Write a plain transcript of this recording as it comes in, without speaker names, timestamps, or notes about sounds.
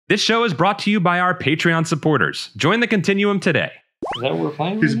This show is brought to you by our Patreon supporters. Join the continuum today. Is that what we're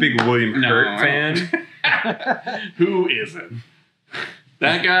playing? He's a big William Hurt fan. Who isn't?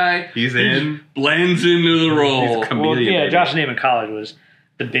 That guy, He's in. blends into the role. He's a chameleon. yeah, baby. Josh's name in college was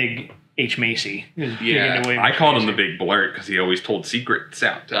the big H. Macy. He was big into William I called H. him the Macy. big blurt because he always told secrets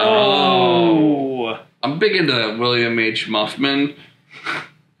out. Oh. I'm big into William H. Muffman.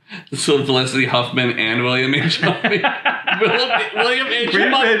 So Felicity Huffman and William H. Muffman. William H.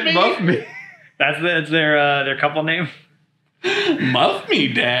 Muffman. That's their couple name. Muff me,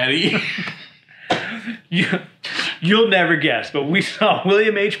 daddy. You'll never guess, but we saw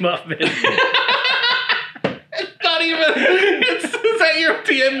William H. Muffman. It's not even. Is that your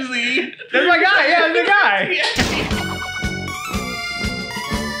TMZ? That's my guy. Yeah, that's the guy.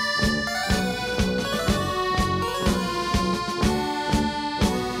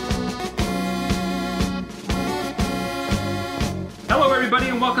 Hello, everybody,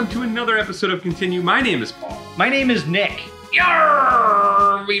 and welcome to another episode of Continue. My name is Paul. My name is Nick.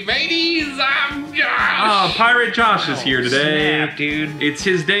 Yarr, me mateys, I'm Josh. Pirate Josh is here today. Snap, dude. It's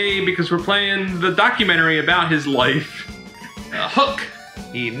his day because we're playing the documentary about his life. Hook.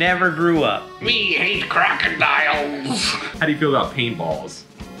 He never grew up. We hate crocodiles. How do you feel about paintballs?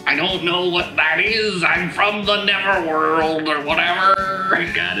 I don't know what that is. I'm from the Neverworld or whatever.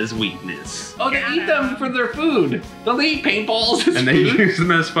 Got his weakness. Oh, they eat them for their food. Don't they eat paintballs as And they food? use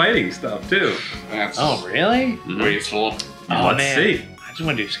them as fighting stuff, too. That's Oh, really? wasteful. Oh, Let's man. see. I just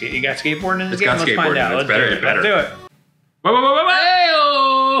want to do skate. You got skateboarding in this It's game? got Let's find skateboarding. out. It's Let's better. do It's it. better. Let's do it. Whoa.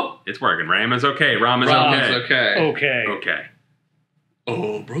 Hey-oh. It's working. Ram is okay. Ram is It's okay. okay. Okay. Okay.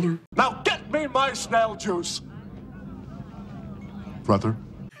 Oh, brother. Now get me my snail juice. Brother.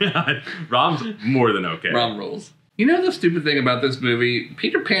 Ram's more than okay. Rum rolls. You know the stupid thing about this movie?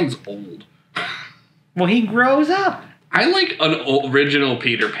 Peter Pan's old. Well, he grows up. I like an original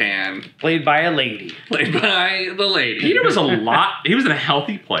Peter Pan Played by a lady. played by the lady. Peter was he was in a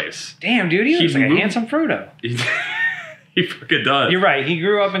healthy place. Damn, dude, he looks like a moved- handsome Frodo. He fucking does. You're right. He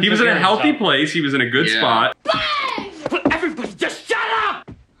grew up and He was took in a care of healthy himself. place. He was in a good Yeah. spot. Everybody just shut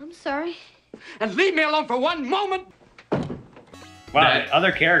up I'm sorry. and leave me alone for one moment. Wow, That-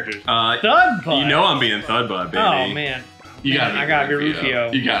 other characters. Thudbutt. Thudbutt. You know I'm being Thudbutt, baby. Oh, man. You gotta I gotta be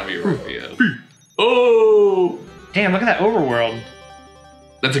Rufio. You gotta be Rufio. Oh! Damn, look at that overworld.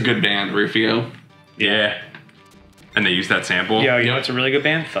 That's a good band, Rufio. Yeah. And they used that sample. Yo, you know Yep. it's a really good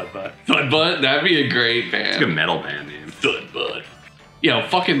band? Thudbutt. Thudbutt, that'd be a great band. It's a good metal band name. Thudbutt. Yo,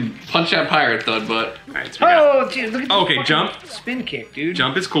 fucking punch that pirate, Thudbutt. All right, so we got- Oh, dude, look at this Okay, fucking jump. spin kick, dude.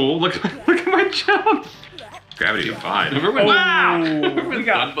 Jump is cool. Look at my jump. Gravity Defy. Remember when Wow. Remember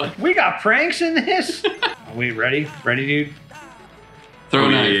Thudbutt? we got pranks in this. Are we ready? Ready, dude? Throw Oh,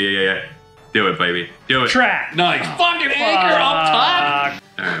 a yeah, knife. yeah. Do it, baby. Do it. Track. Nice. Fucking anchor up top. Fuck.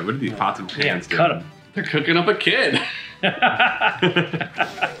 All right, what do these pots and Yeah, pans do? cut him. They're cooking up a kid.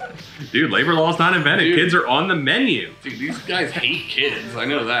 Dude, labor law's not invented. Dude. Kids are on the menu. Dude, these guys hate kids. I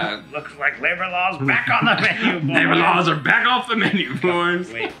know that. Looks like labor law's back on the menu, boy. Labor laws are back off the menu,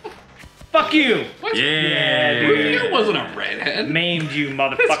 boys. Wait. Fuck you. What? Yeah. Rufio wasn't a redhead. Maimed you,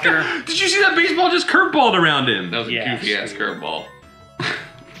 motherfucker. Did you see that baseball just curveballed around him? That was a Yes. goofy ass curveball.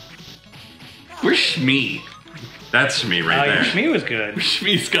 Where's Shmee? That's me right Oh, yeah, there. Shmee was good.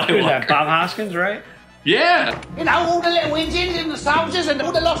 Shmee Who's that? Skywalker. Bob Hoskins, right? Yeah. You know, all the little Indians and the soldiers and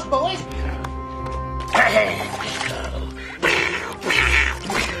all the lost boys.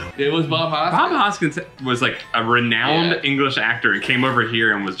 It was Bob Hoskins. Bob Hoskins was like a renowned Yeah. English actor and came over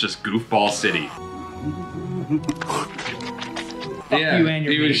here and was just goofball city. Yeah, you and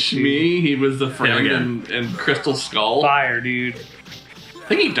your he was beef, Shmee. He was the friend again. in Crystal Skull. Fire, dude. I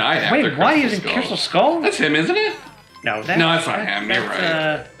think he died after Wait, why is it Skull. Crystal Skull? That's him, isn't it? No, No, that's not him. You're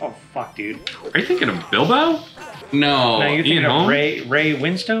right. Oh, fuck, dude. Are you thinking of Bilbo? No. No, you're thinking Ian of Holm? Ray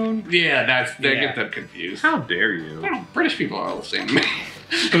Winstone? Yeah, they Yeah. get them confused. How dare you? British people are all the same.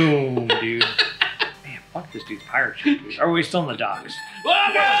 Boom, dude. Man, fuck this dude's pirate ship, dude. Are we still in the docks?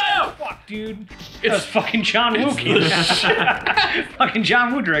 Whoa! Fuck, dude. That It's- was fucking John Woo. it's the Fucking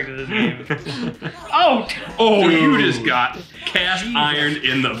John Woo directed this game. Oh, Oh, Dude. you just got cast ironed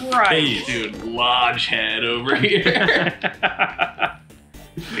in the Right. face. Dude, lodge head over here.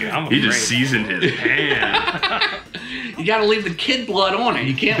 dude, I'm He afraid. just seasoned his hand. You gotta leave the kid blood on it.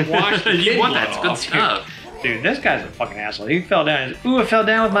 You can't wash the You kid want blood that? It's good off. stuff. Dude, this guy's a fucking asshole. He fell down. Ooh, I fell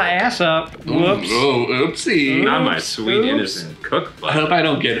down with my ass up. Whoops. Oh, oopsie. Not my Oops, sweet oops. innocent cook I hope butt. I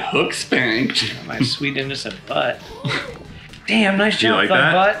don't get hook spanked. My sweet innocent butt. Damn, nice Do you job, like thug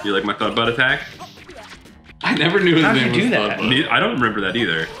that? butt. You like my thud butt attack? I never knew his How'd name you was do that? Thudbutt. I don't remember that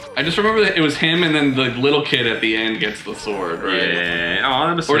either. I just remember that it was him, and then the little kid at the end gets the sword, right? Yeah. Oh,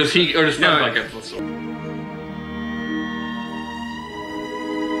 that was Or does he? Or does No. Thudbutt get the sword?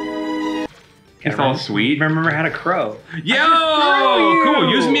 It's all sweet. Remember how to crow. Yo! throw you! Cool.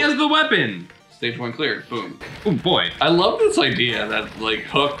 Use me as the weapon. Stage 1 cleared. Boom. Oh boy. I love this idea that like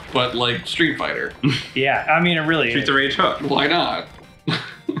Hook, but like Street Fighter. Yeah, I mean, it really Streets is. of Rage Hook. Why not?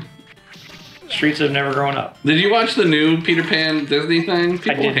 Streets have never grown up. Did you watch the new Peter Pan Disney thing?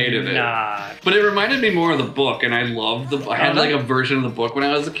 People hated it. Not. But it reminded me more of the book, and I loved the. I had like a version of the book when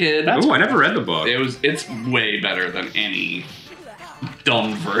I was a kid. That's Ooh, I never read the book. It's way better than any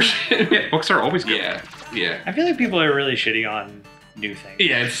dumb version. Yeah, books are always good. Yeah. I feel like people are really shitty on new things.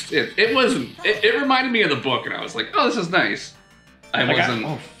 Yeah, it wasn't. It reminded me of the book, and I was like, oh, this is nice. I Like wasn't.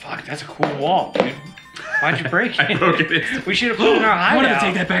 oh fuck, that's a cool wall, dude. Why'd you break it? I broke it. We should have put it in our I hideout. wanted to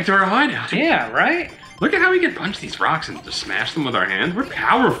take that back to our hideout. Yeah, right? Look at how we can punch these rocks and just smash them with our hands. We're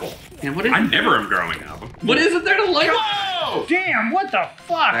powerful. And what is I never am growing up. what is it there to like? Whoa! Damn, what the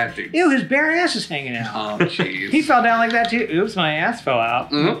fuck? That dude- Ew, his bare ass is hanging out. Oh jeez. He fell down like that too. Oops, my ass fell out.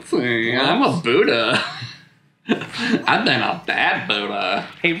 Oopsie, I'm a Buddha. I've been a bad Buddha.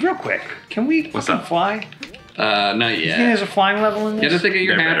 Hey, real quick, can we What's fucking up? fly? Not You think yet. there's a flying level in You have to this? think of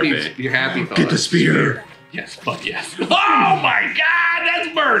your There better happy, be. your happy thoughts. spear. Yes, fuck yes. Oh my god,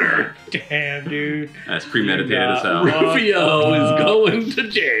 that's murder! Damn, dude. That's premeditated as hell. Rufio is going to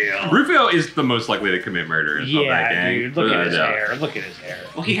jail. Rufio is the most likely to commit murder of that Yeah, gang. dude. Look at Without his a doubt. hair. Look at his hair.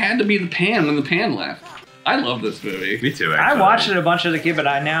 Well, he had to be the Pan when the Pan left. I love this movie. Me too, I actually. watched it a bunch as a kid, but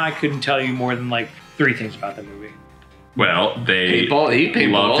I couldn't tell you more than like 3 things about the movie. Well, they Paintball, eat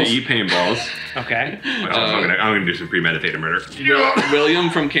love paintballs. to eat paintballs. Okay. Well, I'm gonna do some premeditated murder. William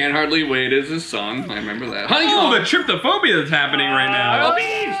from Can't Hardly Wait is his son. I remember that. Oh, the tryptophobia that's happening right now.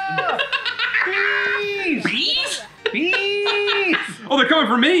 Bees! Bees? Bees! Oh, they're coming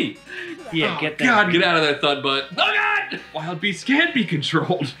for me. Yeah, get them. God, Get out of there, Thudbutt. Oh god! Wild beasts can't be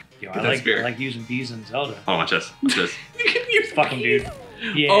controlled. Yo, Get that spear. I like using bees in Zelda. Oh, watch this. Watch this. You can use Fuck 'em, dude.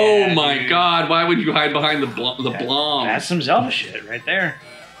 Yeah, Oh my dude. god, why would you hide behind the blom? That's some Zelda shit right there.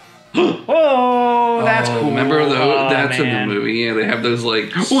 Oh, that's cool. Remember those? Oh, That's in man. the movie. Yeah, they have those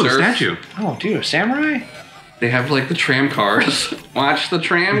like Oh, the surf- statue. Oh, dude, a samurai? They have like the tram cars. Watch the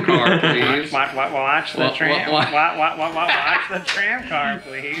tram car, please. Watch the What- tram. what- Watch the tram car,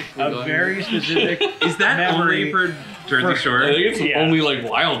 please. A very specific. Is that memory. only for Jersey I Shore? think it's Yeah. only like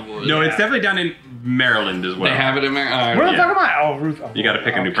Wildwood. No, Yeah. it's definitely down in Maryland as well. They have it in there. What am I Yeah. talking about? Oh, Roof. You gotta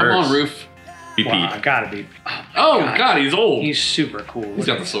pick a new Come purse. on, Roof. Beep, Wow, beep. I gotta be. Oh god, he's old. He's super cool. He's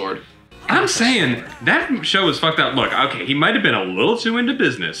got the sword. I'm saying that show is fucked up. Look, okay, he might have been a little too into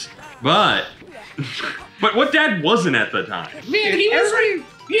business, but what Dad wasn't at the time. Man, he was like,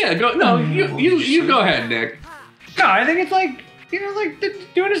 yeah. Go no, you go ahead, Nick. No, I think it's like,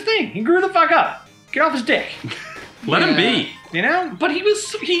 doing his thing. He grew the fuck up. Get off his dick. Let him be. You know? But he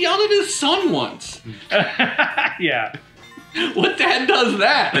yelled at his son once. Yeah. What dad does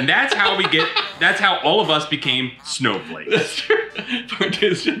that? And that's how all of us became snowflakes. That's true.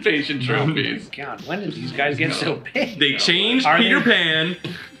 Participation trophies. God, when did these guys get so big? They changed Are Peter they- Pan.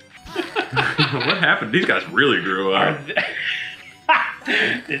 What happened? These guys really grew Are up.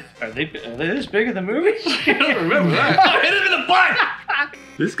 they this big in the movies? I don't remember that. Oh, hit him in the butt!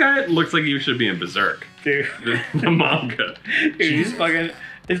 This guy looks like he should be in Berserk. Dude, The manga. he's fucking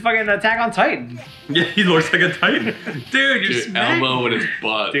Attack on Titan. Yeah, he looks like a titan. Dude, you're Dude, smacking. elbow in his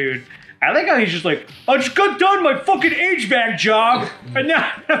butt. Dude, I like how he's just like, I just got done my fucking HVAC job, and now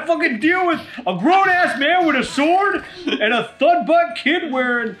I gotta fucking deal with a grown-ass man with a sword and a Thudbutt kid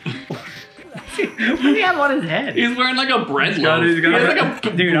wearing... What do you have on his head? He's wearing like a bread got- loaf. he's He got has a- like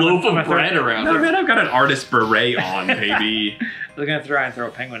a Dude, I'm loaf gonna of throw- bread around No, him. man, I've got an artist beret on, baby. They're gonna try and throw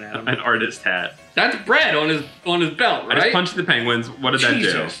a penguin at him. An artist hat. That's bread on his belt, I right? just punched the penguins. What did that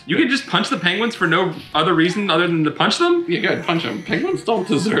Jesus. do? You can just punch the penguins for no other reason other than to punch them? Yeah, good. Punch him. Penguins don't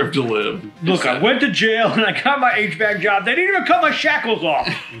deserve to live. Look, I went to jail and I got my HVAC job. They didn't even cut my shackles off.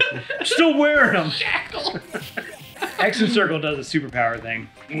 Still wearing them. X and Circle does a superpower thing.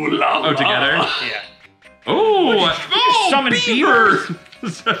 Oh, together? Yeah. Oh, Summon beavers!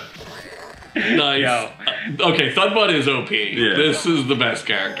 Nice. Yo. Okay, Thudbutt is OP. Yeah. This is the best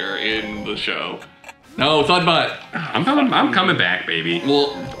character in the show. No, Thudbutt. I'm coming back, baby.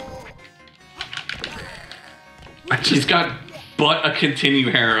 Well, he's got but a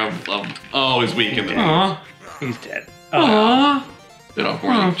continued hair of oh, he's weak in the knees. Aw. He's dead. Aw. Bit off Oh,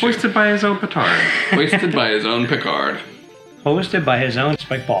 warning. foisted by his own petard. Wasted by his own Picard. Hosted by his own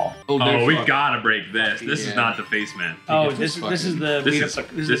Spike Ball. Oh, we gotta break this. This is not the face man. Oh, this is the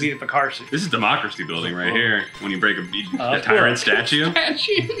beat up the car suit. This is democracy building right here. When you break a tyrant statue.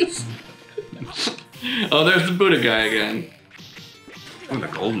 Statues. Oh, there's the Buddha guy again. Oh, the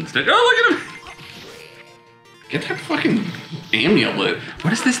golden statue. Oh, look at him. Get that fucking amulet.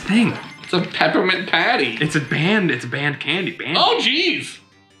 What is this thing? It's a peppermint patty. It's a band candy. Band. Oh, jeez.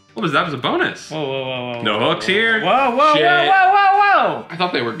 What was that? Was a bonus. Whoa. No hooks here. Whoa. Shit. I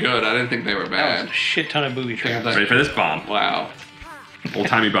thought they were good. I didn't think they were That bad. was a shit ton of booby traps. Ready for this bomb? Wow. Old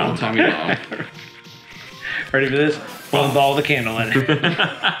timey bomb. Old timey bomb. Ready for this? Blow the ball with a candle in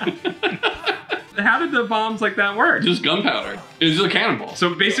it. How did the bombs like that work? Just gunpowder. It was just a cannonball.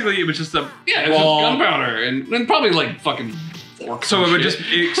 So basically, it was just a Yeah, it was just gunpowder and probably like fucking forks. So and it would shit.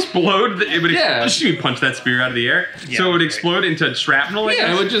 just explode. It would Yeah. just you punch that spear out of the air. Yeah, so it would right. explode into shrapnel. I Yeah, guess?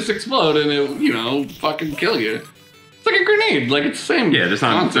 it would just explode and it, fucking kill you. It's like a grenade. Like it's the same. Yeah, there's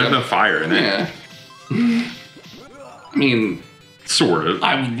concept. no fire in it. Yeah. I mean, Sort of.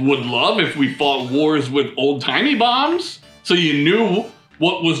 I would love if we fought wars with old timey bombs, so you knew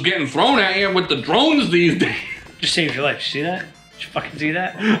what was getting thrown at you with the drones these days. Just saved your life. You see that? Did you fucking see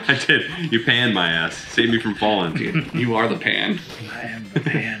that? I did. You panned my ass. Saved me from falling. You are the pan. I am the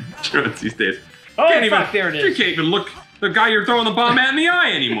man. Drones these days. Oh, Can't fuck, even, there it You is. can't even look the guy you're throwing the bomb at in the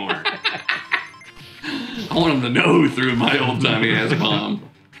eye anymore. I want him to know who threw my old timey ass bomb.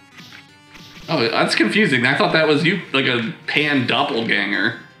 Oh, that's confusing. I thought that was you, like a pan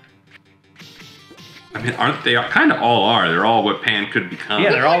doppelganger. I mean, aren't they? Kind of all are. They're all what Pan could become.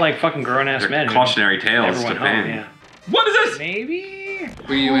 Yeah, they're all like fucking grown-ass They're men. who cautionary tales never to went Pan. home, yeah. What is this? Maybe?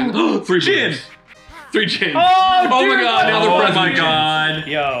 Were you in? Three Gin. boobs. 3 gins. Oh, my dude, god, now the Oh president my gins. god.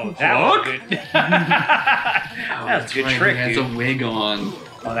 Yo, that was Look. good. That's a good trick, He has dude. a wig on.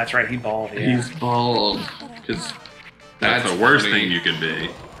 Oh, that's right. He bald. Yeah. He's bald. Because That's the worst thing you could be.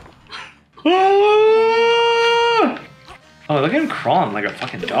 Oh, look at him crawling like a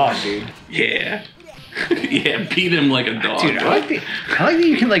fucking dog, dude. Yeah. Yeah, beat him like a dog. Dude, I like that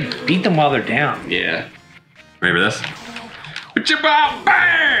you can like beat them while they're down. Yeah. Ready for this?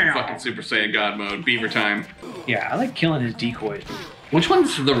 Bam! Fucking Super Saiyan God mode. Beaver time. Yeah, I like killing his decoys. Which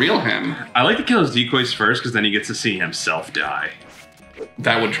one's the real him? I like to kill his decoys first because then he gets to see himself die.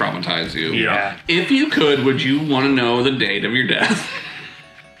 That would traumatize you. Yeah. If you could, would you want to know the date of your death?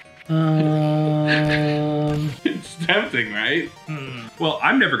 It's tempting, right? Well,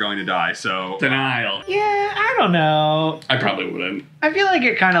 I'm never going to die, so Denial. Yeah, I don't know. I probably wouldn't. I feel like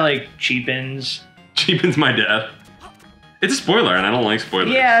it kind of like cheapens. cheapens my death. It's a spoiler, and I don't like spoilers.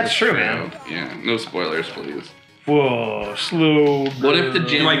 Yeah, that's true, man. Yeah, no spoilers, please. Whoa, slow. What if the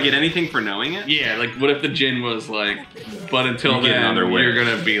gin... Do I get anything for knowing it? Yeah, like, what if the gin was like, but until You get then, another wish. you're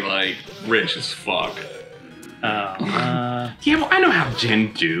gonna be like, rich as fuck. Yeah, well, I know how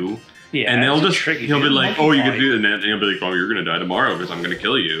Jin do. Yeah, And they'll it's a just, tricky he'll be dude. like, oh, you can do that. And he'll be like, oh, you're going to die tomorrow because I'm going to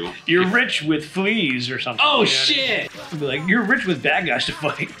kill you. You're rich with fleas or something. Oh, you know? shit! He'll be like, you're rich with bad guys to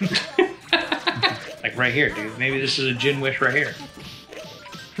fight. Like right here, dude. Maybe this is a gin wish right here.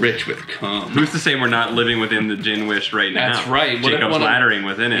 Rich with cum. Who's to say we're not living within the Jin wish right now? That's right. What if Jacob's one of- laddering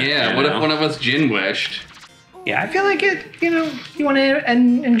within it. Yeah, you what know? if one of us gin wished? Yeah, I feel like it. You know, you want to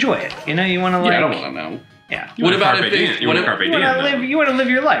enjoy it. You know, you want to like. Yeah, I don't want to know. Yeah. You What want about carpe if they- diem. You what want if- carpe You diem, want to though. live. You want to live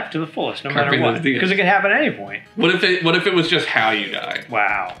your life to the fullest, no Carpe matter what, diem. because it can happen at any point. What if it was just how you die,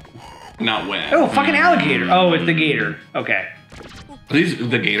 Wow. not when? Oh, fucking alligator. Oh, it's the gator. Okay. Are these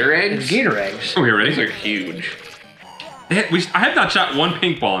the gator eggs? It's gator eggs. Oh, here, ready? These are huge. I have not shot one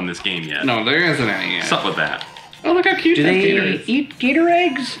pink ball in this game yet. No, there isn't any yet. What's up with that? Oh, look how cute Do that they gator is. eat gator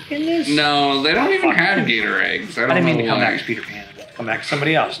eggs in this? No, they don't even Fuck. have gator eggs. I I don't didn't mean know to come why. back as Peter Pan. Come back as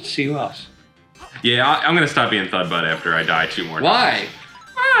somebody else to see who else. Yeah, I'm going to stop being Thudbutt after I die 2 more times.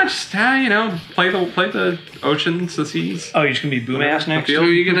 Why? Just, play the oceans, the seas. Oh, you're just gonna be boom ass next? Who are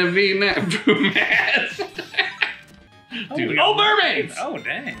you gonna be now? Boom ass. Dude, oh, mermaids! Oh,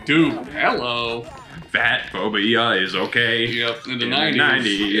 dang. Dude, hello. Fat phobia is okay. Yep, in the In 90s.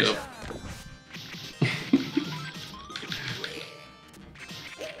 the 90s. Yep.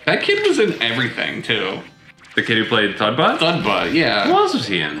 That kid was in everything, too. The kid who played Thudbutt? Thudbutt, yeah. Who else was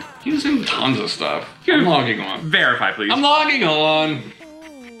he in? He was in tons of stuff. I'm logging on. Verify, please. I'm logging on.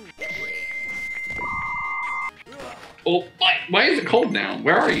 Oh, why is it cold now?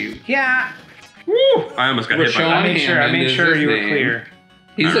 Where are you? Yeah. Woo! I almost got hit by Rashawn that. I made sure Hammond is his you were name. clear.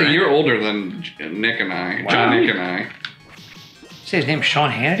 He's All a right. year older than Nick and I. Wow. John, Nick and I. Say his name, Sean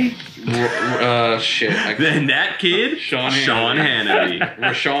Hannity? Shit. Then that kid, Sean Hannity.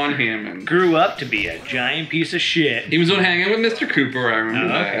 Rashawn Hammond. Grew up to be a giant piece of shit. He was hanging with Mr. Cooper, I remember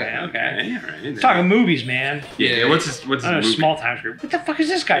that. Okay. All right. Talking movies, man. Yeah, what's his movie? Small time script. What the fuck is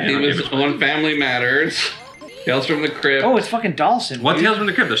this guy He doing? was on Family Matters. Tales from the Crypt. Oh, it's fucking Dawson. What dude. Tales from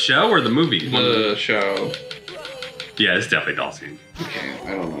the Crypt? The show or the movie? The show. Yeah, it's definitely Dawson. Okay, I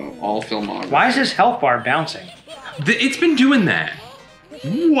don't know. All filmography. Why is his health bar bouncing? It's been doing that.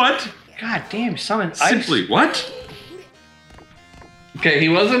 What? God damn, summon ice. Simply what? Okay, he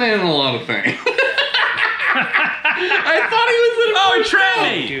wasn't in a lot of things. I thought he was in a Oh,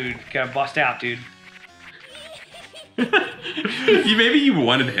 Trey! Dude, gotta bust out, dude. Maybe you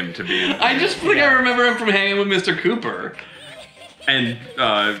wanted him to be in. I just think I remember him from hanging with Mr. Cooper. And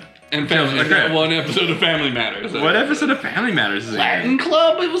One episode of Family Matters. what episode of Family Matters is it? Latin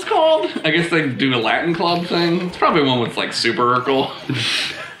Club, it was called. I guess they do a Latin Club thing. It's probably one with like Super Urkel.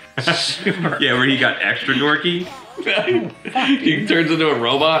 Yeah, where he got extra dorky. He turns into a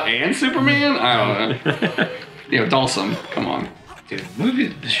robot and Superman? I don't know. Dawson, come on.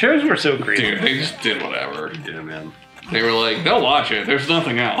 Dude, the shows were so great. Dude, they just did whatever. Yeah, man. They were like, they'll watch it. There's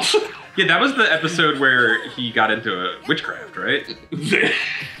nothing else. Yeah, that was the episode where he got into witchcraft, right?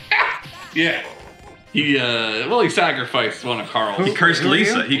 Yeah. He sacrificed one of Carl's. He cursed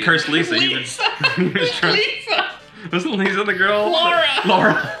Lisa. He cursed Lisa. Lisa. He was trying. Lisa. Wasn't Lisa the girl?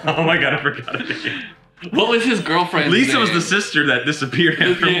 Laura. Oh my god, I forgot her name. What was his girlfriend's Lisa name? was the sister that disappeared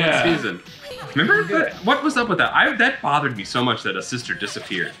after Yeah. one season. Remember that? What was up with that? That bothered me so much that a sister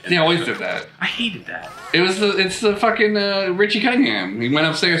disappeared. They always did that. I hated that. It's the fucking Ritchey Cunningham. He went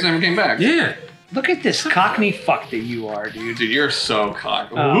upstairs and never came back. Yeah. Look at this cockney fuck that you are, dude. Dude, you're so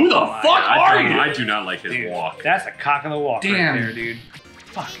cocky. Oh Who the my fuck God, are you? I do not like his Dude, walk. that's a cock in the walk Damn. right there, dude.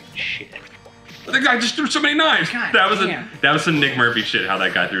 Fucking shit. The guy just threw so many knives. God that was damn. that was some Nick Murphy shit. How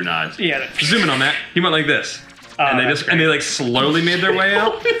that guy threw knives. Yeah. Zooming on that, he went like this, and they like slowly made their way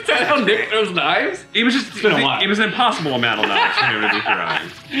out. Is that how Nick throws knives? It was just been a while. It was an impossible amount of knives for him to be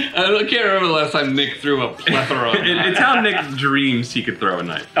throwing. I can't remember the last time Nick threw a plethora of knives. It's how Nick dreams he could throw a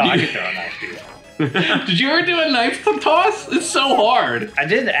knife. Oh, I could throw a knife, dude. Did you ever do a knife toss? It's so hard. I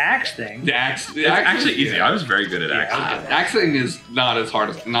did the axe thing. The axe. It's actually easy. I was very good at axing. Axing is not as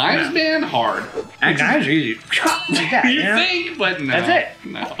hard as knives, man. Hard. Knives are easy. Like that, You you know? think, but no. That's it.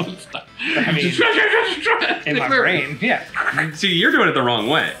 No, it's not. I mean, in my brain, yeah. See, you're doing it the wrong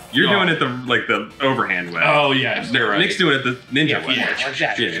way. You're doing it the overhand way. Oh yes, you're right. Nick's doing it the ninja Yeah, way. yeah, like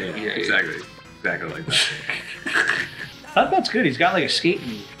that. Yeah, exactly like that. Thudbutt's good. He's got like a skate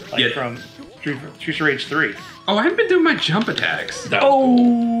move, like Yeah. from Streets of Rage 3. Oh, I haven't been doing my jump attacks. That was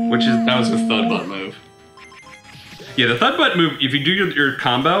cool. Which is That was his Thudbutt move. Yeah, the Thudbutt move, if you do your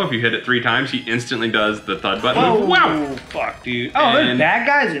combo, if you hit it 3 times, he instantly does the Thudbutt Oh, move. Wow! fuck, dude. Oh, there's And- bad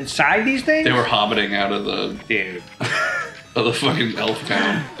guys inside these things? They were hobbiting out of the Dude. fucking elf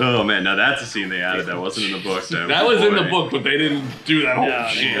town. Oh man, now that's a scene they added that wasn't in the book. Though. That was in the Boy. book, but they didn't do that whole No, they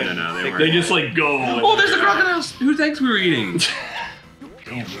shit. didn't. No, they weren't. They just like go. Oh, there's the crocodiles! Whose eggs we were eating?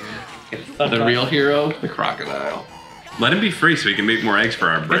 Damn, dude. Get The Thudbutt. real hero, the crocodile. Let him be free so we can make more eggs for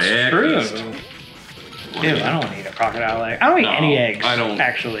our That's true. breakfast. Dude, I don't want to eat a crocodile egg. I don't eat No, any eggs. I don't.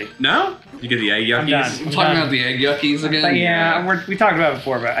 Actually. No? You get the egg I'm done. yuckies? I'm talking about the egg yuckies again. But yeah, we talked about it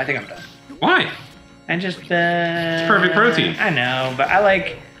before, but I think I'm done. Why? And just It's perfect protein. I know, but I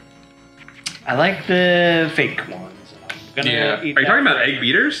like the fake ones. I'm gonna Yeah. eat Are you that talking about forever. egg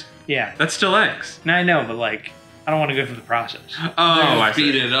beaters? Yeah. That's still eggs. No, I know, but like, I don't want to go through the process. Oh, I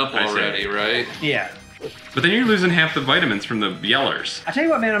see. beat it up I see. already, right? Yeah. But then you're losing half the vitamins from the yellers. I tell you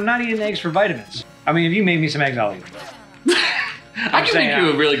what, man, I'm not eating eggs for vitamins. I mean, if you made me some eggs, I'll eat them. I can saying make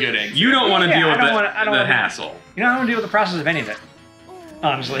you a really good egg. You don't want to Yeah, deal with I don't the, wanna- I don't the wanna- hassle. You know, I don't deal with the process of any of it.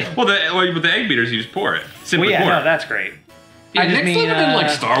 Honestly. Well, with the egg beaters, you just pour it. Simply Well, yeah, pour no, it. that's great. Yeah, I just Nick's mean, living in like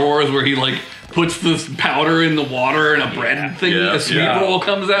Star Wars where he like puts this powder in the water and a bread thing, Yeah, a sweet yeah. roll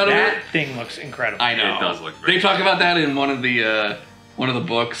comes out of it. That thing looks incredible. I know. It does look great. They talk about that in one of the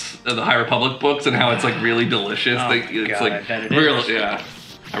books, the High Republic books, and how it's like really delicious. Oh, It's God, like I bet it real, is. yeah.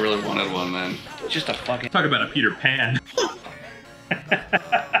 I really wanted one then. Just a fucking. Talk about a Peter Pan.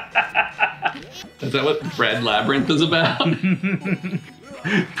 Is that what Bread Labyrinth is about?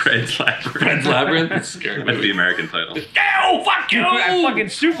 Bread's Labyrinth. Bread's Labyrinth? It's scary. That's the American title. Ow, fuck you! I fucking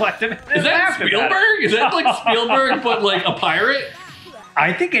suplexed him. Is that Spielberg? Is that like Spielberg but like a pirate?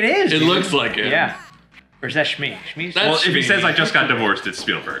 I think it is. It dude. looks like it. Yeah. Or is that Shmi? Shmi's? That's- Well, if he Shmi. says I just got divorced, it's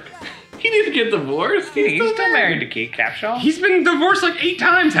Spielberg. He didn't get divorced. He's still married to Kate Capshaw. He's been divorced like 8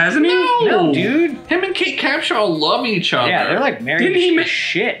 times, hasn't he? No, dude. Him and Kate Capshaw love each other. Yeah, they're like married Didn't he to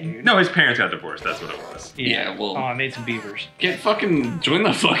shit, dude. No, his parents got divorced. That's what it was. Yeah, well. Oh, I made some beavers. Join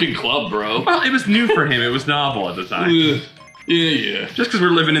the fucking club, bro. Well, it was new for him. It was novel at the time. Yeah. Just because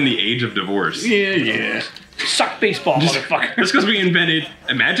we're living in the age of divorce. Yeah. Suck baseball, motherfucker. Just because we invented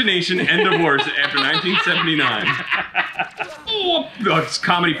imagination and divorce after 1979. Oh, it's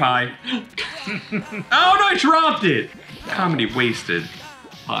comedy pie. Oh no, I dropped it. Comedy wasted.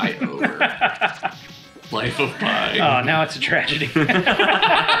 Pie over. Life of Pi. Oh, now it's a tragedy.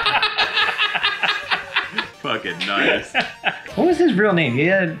 Fucking nice. What was his real name? He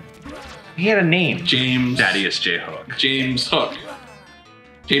had a name. James. Thaddeus J. Hook. James Hook.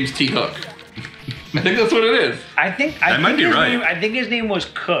 James T. Hook. I think that's what it is. I think his name was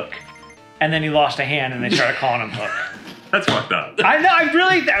Cook, and then he lost a hand, and they started calling him Hook. That's fucked up. I know. I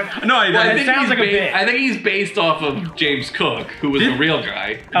really. No, It sounds like a bit. I think he's based off of James Cook, who was the real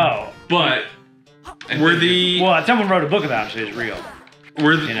guy. Oh, But well, someone wrote a book about him, so it's real.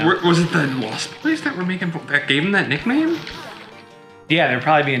 Was it the Lost Boys that gave him that nickname? Yeah, they're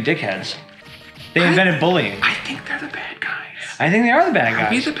probably being dickheads. They invented bullying. I think they're the bad guys. I think they are the bad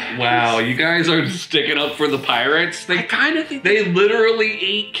guys. The bad wow, guys. you guys are sticking up for the pirates. I kind of think they literally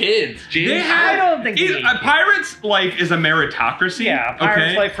ate kids. James. I don't think they a pirate's life is a meritocracy. Yeah, a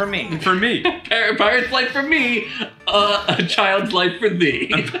pirate's life for me. For me. Pirate's life for me, a child's life for thee.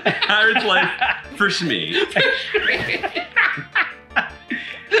 Pirate's life for Shmee.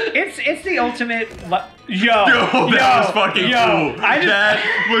 It's the ultimate. Yo, that was fucking cool.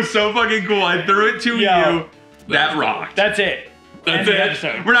 That was so fucking cool. I threw it to you. That rocked. That's it. That's End it. of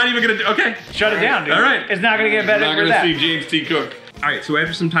episode. We're not even gonna. Okay. Shut it down, dude. All right. It's not gonna get better Not than gonna that. see James T. Cook. All right. So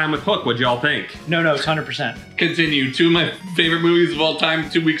after some time with Hook, what'd y'all think? No, it's 100%. Continue. 2 of my favorite movies of all time,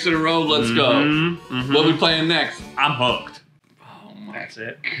 2 weeks in a row. Let's go. What are we playing next? I'm hooked. Oh my That's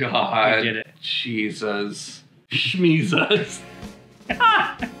it. God. We did it. Jesus. Schmeezus.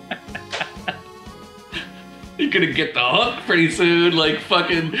 You're gonna get the hook pretty soon, like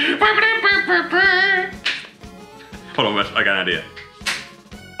fucking. Hold on, I got an idea.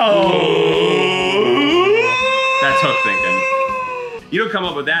 Oh. That's Hook thinking. You don't come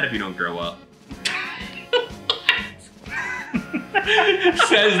up with that if you don't grow up.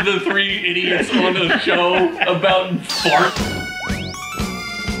 Says the 3 idiots on a show about fart.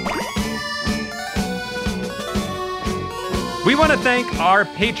 We want to thank our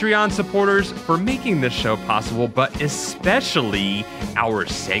Patreon supporters for making this show possible, but especially our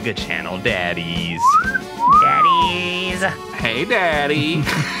Sega Channel daddies. Daddies. Hey, Daddy.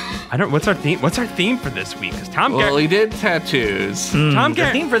 I don't. What's our theme? What's our theme for this week? Because Tom Well, Garrett. he did tattoos. Tom The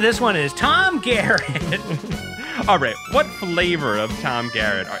Garrett. theme for this one is Tom Garrett. All right. What flavor of Tom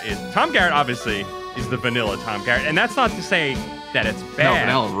Garrett is? Tom Garrett obviously is the vanilla Tom Garrett, and that's not to say that it's bad.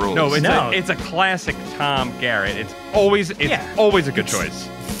 No, vanilla rules. No, No. it's a classic Tom Garrett. It's always a good choice.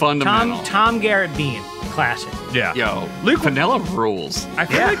 Fundamental. Tom Garrett Bean. Classic. Yeah. Yo, Luke- vanilla rules. I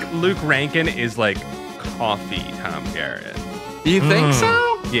feel like Luke Rankin is like coffee Tom Garrett. You think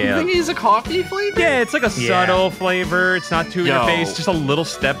so? Yeah. You think he's a coffee flavor? Yeah, it's like a subtle flavor. It's not too in your Yo. face. Just a little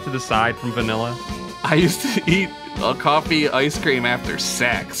step to the side from vanilla. I used to eat a coffee ice cream after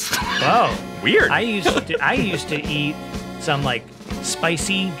sex. Oh. Weird. I used to eat some like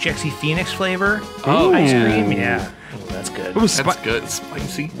spicy Jexy Phoenix flavor Oh. ice cream. Yeah. Oh, that's good. It was That's good.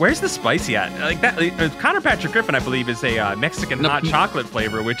 Spicy. Where's the spicy at? Like that. Connor Patrick Griffin, I believe, is a Mexican hot chocolate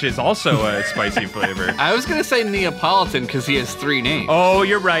flavor, which is also a spicy flavor. I was gonna say Neapolitan because he has 3 names. Oh,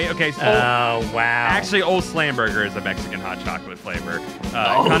 you're right. Okay. So Oh wow. actually, Old Slamburger is a Mexican hot chocolate flavor.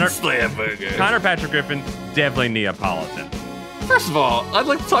 Slam burger. Connor Patrick Griffin, definitely Neapolitan. First of all, I'd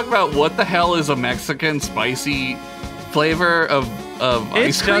like to talk about what the hell is a Mexican spicy flavor of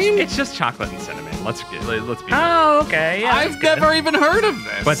ice cream. It's just chocolate and cinnamon. Let's be honest. Oh, okay. Yeah, I've never even heard of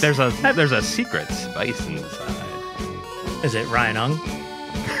this. But there's a secret spice inside. Is it Ryan Ung?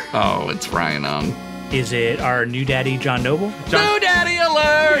 Oh, it's Ryan on. Is it our new daddy, John Noble? New daddy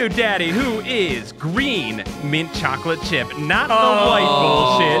alert! New daddy, who is green mint chocolate chip, not the white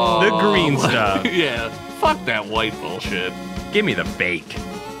bullshit, the green stuff. Yeah, fuck that white bullshit. Give me the bake.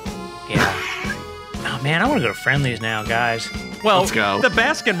 Yeah. Oh, man, I want to go to Friendly's now, guys. Well, Let's go. the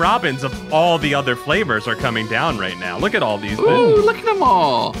Baskin Robbins of all the other flavors are coming down right now. Look at all these. Ooh, look at them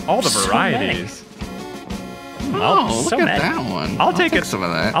all. all the so varieties. Oh, so look at many. that one. I'll take some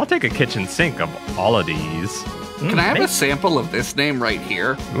of that. I'll take a kitchen sink of all of these. Can I have a sample of this name right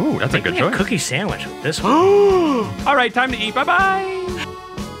here? Ooh, that's a good Making a choice. cookie sandwich with this one. All right, time to eat. Bye-bye.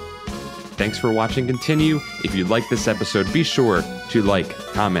 thanks for watching Continue. If you like this episode, be sure to like,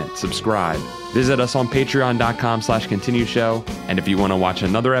 comment, subscribe. Visit us on patreon.com/continue show. And if you want to watch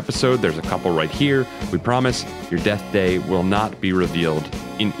another episode, there's a couple right here. We promise your death day will not be revealed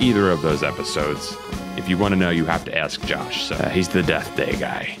in either of those episodes. If you want to know, you have to ask Josh. So he's the death day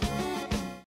guy.